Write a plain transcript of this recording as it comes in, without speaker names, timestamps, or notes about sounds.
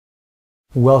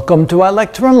Welcome to our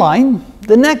lecture online.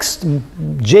 The next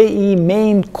JEE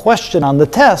main question on the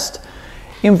test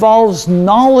involves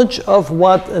knowledge of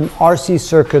what an RC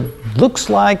circuit looks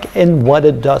like and what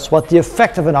it does, what the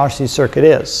effect of an RC circuit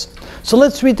is. So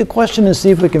let's read the question and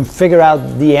see if we can figure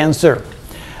out the answer.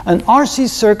 An RC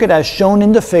circuit, as shown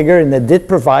in the figure, and they did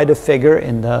provide a figure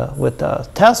with the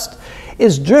test,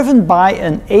 is driven by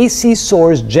an AC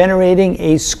source generating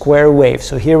a square wave.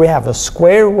 So here we have a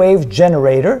square wave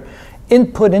generator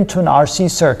input into an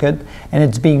RC circuit, and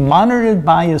it's being monitored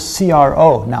by a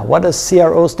CRO. Now, what does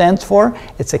CRO stands for?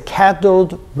 It's a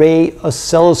cathode ray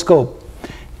oscilloscope.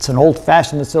 It's an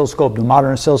old-fashioned oscilloscope. The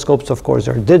modern oscilloscopes, of course,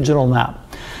 are digital now.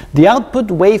 The output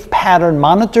wave pattern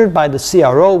monitored by the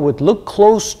CRO would look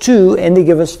close to, and they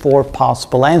give us 4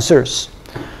 possible answers.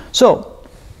 So,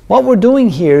 what we're doing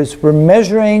here is we're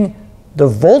measuring the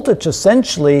voltage,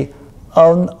 essentially,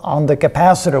 on the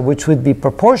capacitor, which would be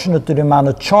proportional to the amount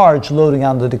of charge loading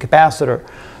onto the capacitor.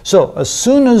 So as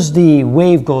soon as the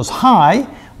wave goes high,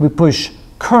 we push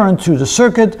current through the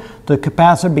circuit, the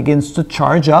capacitor begins to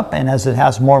charge up, and as it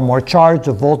has more and more charge,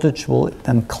 the voltage will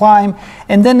then climb,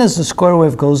 and then as the square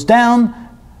wave goes down,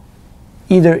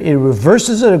 either it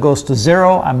reverses it or goes to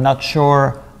 0. I'm not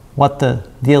sure what the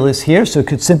deal is here, so it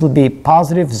could simply be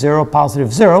positive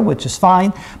 0, which is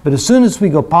fine, but as soon as we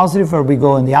go positive or we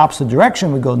go in the opposite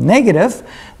direction, we go negative,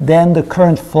 then the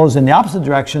current flows in the opposite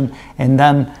direction, and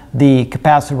then the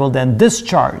capacitor will then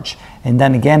discharge, and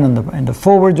then again in the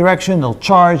forward direction it'll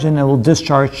charge, and it will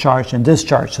discharge, charge, and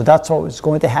discharge. So that's what is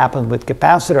going to happen with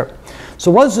capacitor.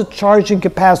 So what does a charging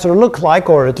capacitor look like,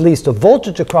 or at least the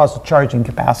voltage across the charging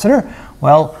capacitor?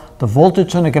 Well, the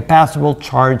voltage on the capacitor will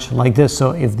charge like this.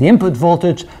 So if the input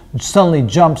voltage suddenly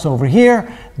jumps over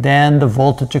here, then the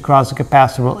voltage across the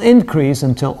capacitor will increase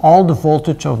until all the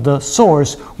voltage of the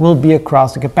source will be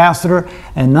across the capacitor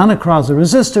and none across the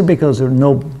resistor, because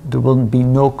there will be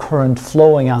no current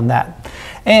flowing on that.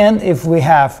 And if we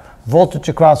have voltage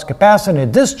across the capacitor and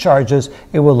it discharges,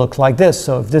 it will look like this.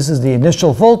 So if this is the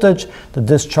initial voltage, the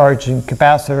discharging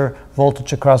capacitor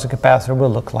voltage across the capacitor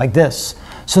will look like this.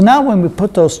 So now when we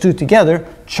put those two together,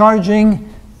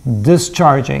 charging,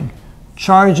 discharging,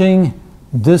 charging,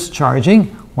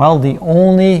 discharging, well, the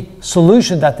only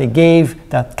solution that they gave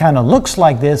that kind of looks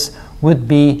like this would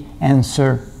be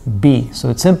answer B. So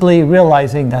it's simply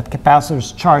realizing that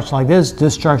capacitors charge like this,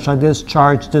 discharge like this,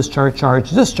 charge, discharge, charge,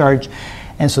 discharge,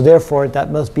 and so therefore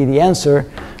that must be the answer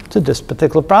to this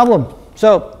particular problem.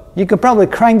 So you could probably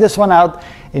crank this one out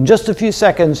in just a few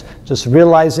seconds, just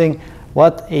realizing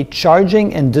what a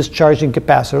charging and discharging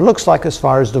capacitor looks like as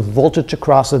far as the voltage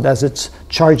across it as it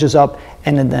charges up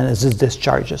and then as it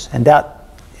discharges. And that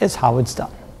is how it's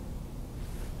done.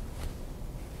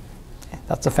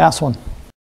 That's a fast one.